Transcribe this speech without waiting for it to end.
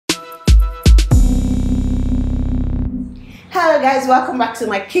Hello guys, welcome back to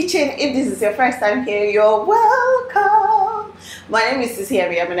my kitchen. If this is your first time here, you're welcome. My name is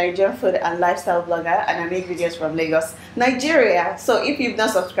Yemisi. I'm a Nigerian food and lifestyle blogger, and I make videos from Lagos, Nigeria. So if you've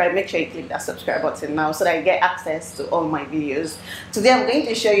not subscribed, make sure you click that subscribe button now so that you get access to all my videos. Today I'm going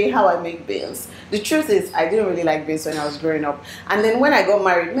to show you how I make beans. The truth is, I didn't really like beans when I was growing up, and then when I got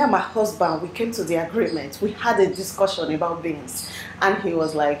married, me and my husband, we came to the agreement. We had a discussion about beans, and he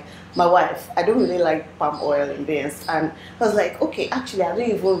was like, my wife, I don't really like palm oil in beans. And I was like, okay, actually I don't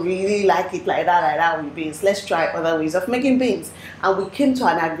even really like it like that with beans. Let's try other ways of making beans. And we came to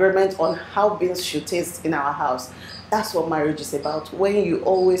an agreement on how beans should taste in our house. That's what marriage is about. When you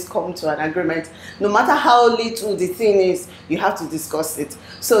always come to an agreement, no matter how little the thing is, you have to discuss it.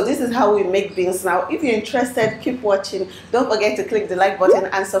 So this is how we make beans now. If you're interested, keep watching. Don't forget to click the like button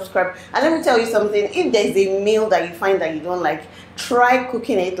and subscribe. And let me tell you something, if there's a meal that you find that you don't like, try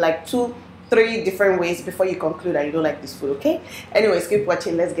cooking it like 2-3 different ways before you conclude that you don't like this food, okay? Anyways, keep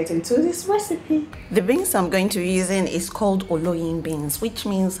watching. Let's get into this recipe. The beans I'm going to be using is called oloyin beans, which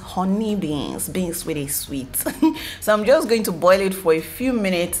means honey beans, beans with a sweet. So I'm just going to boil it for a few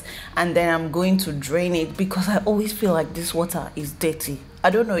minutes and then I'm going to drain it because I always feel like this water is dirty.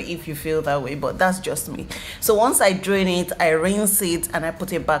 I don't know if you feel that way, but that's just me. So once I drain it, I rinse it and I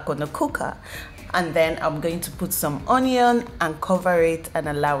put it back on the cooker. And then I'm going to put some onion and cover it and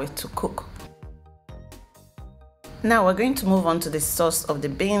allow it to cook. Now we're going to move on to the sauce of the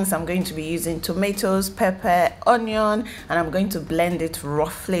beans. I'm going to be using tomatoes, pepper, onion, and I'm going to blend it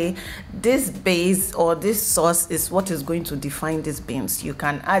roughly. This base or this sauce is what is going to define these beans. You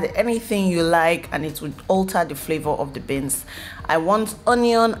can add anything you like and it would alter the flavor of the beans. I want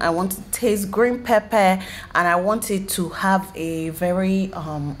onion, I want to taste green pepper, and I want it to have a very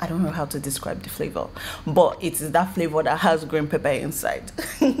I don't know how to describe the flavor, but it is that flavor that has green pepper inside.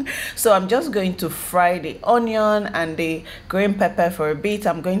 So I'm just going to fry the onion and the green pepper for a bit.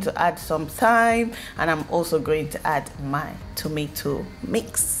 I'm going to add some thyme and I'm also going to add my tomato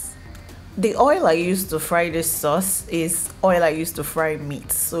mix. The oil I use to fry this sauce is oil I use to fry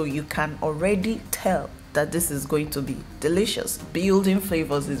meat, so you can already tell that this is going to be delicious. Building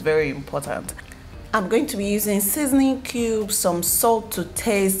flavors is very important. I'm going to be using seasoning cubes, some salt to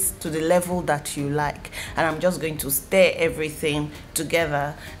taste to the level that you like, and I'm just going to stir everything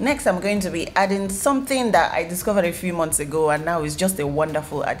together. Next, I'm going to be adding something that I discovered a few months ago and now is just a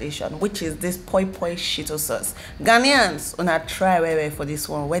wonderful addition, which is this PoiPoi sauce. Ghanaians, una try for this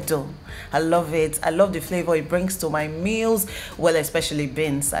one. Well done. I love it. I love the flavor it brings to my meals, well, especially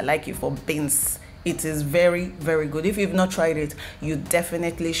beans. I like it for beans. It is very, very good. If you've not tried it, you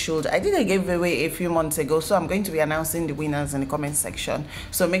definitely should. I did a giveaway a few months ago, so I'm going to be announcing the winners in the comment section.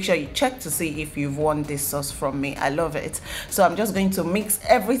 So make sure you check to see if you've won this sauce from me. I love it. So I'm just going to mix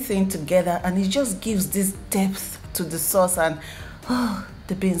everything together and it just gives this depth to the sauce, and oh,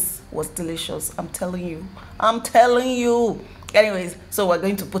 the beans was delicious. I'm telling you. I'm telling you. Anyways, so we're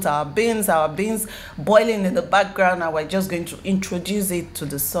going to put our beans boiling in the background, and we're just going to introduce it to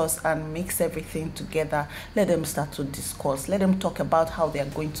the sauce and mix everything together. Let them start to discuss. Let them talk about how they are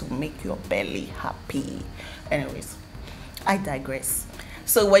going to make your belly happy. Anyways, I digress.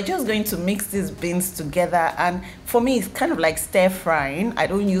 So we're just going to mix these beans together, and for me it's kind of like stir frying. I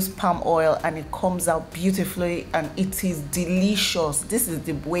don't use palm oil and it comes out beautifully and it is delicious. This is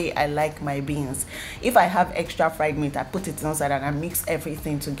the way I like my beans. If I have extra fried meat, I put it inside and I mix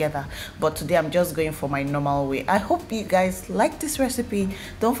everything together, but today I'm just going for my normal way. I hope you guys like this recipe.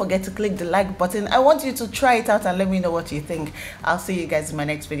 Don't forget to click the like button. I want you to try it out and let me know what you think. I'll see you guys in my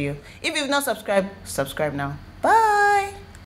next video. If you've not subscribed, subscribe now. Bye.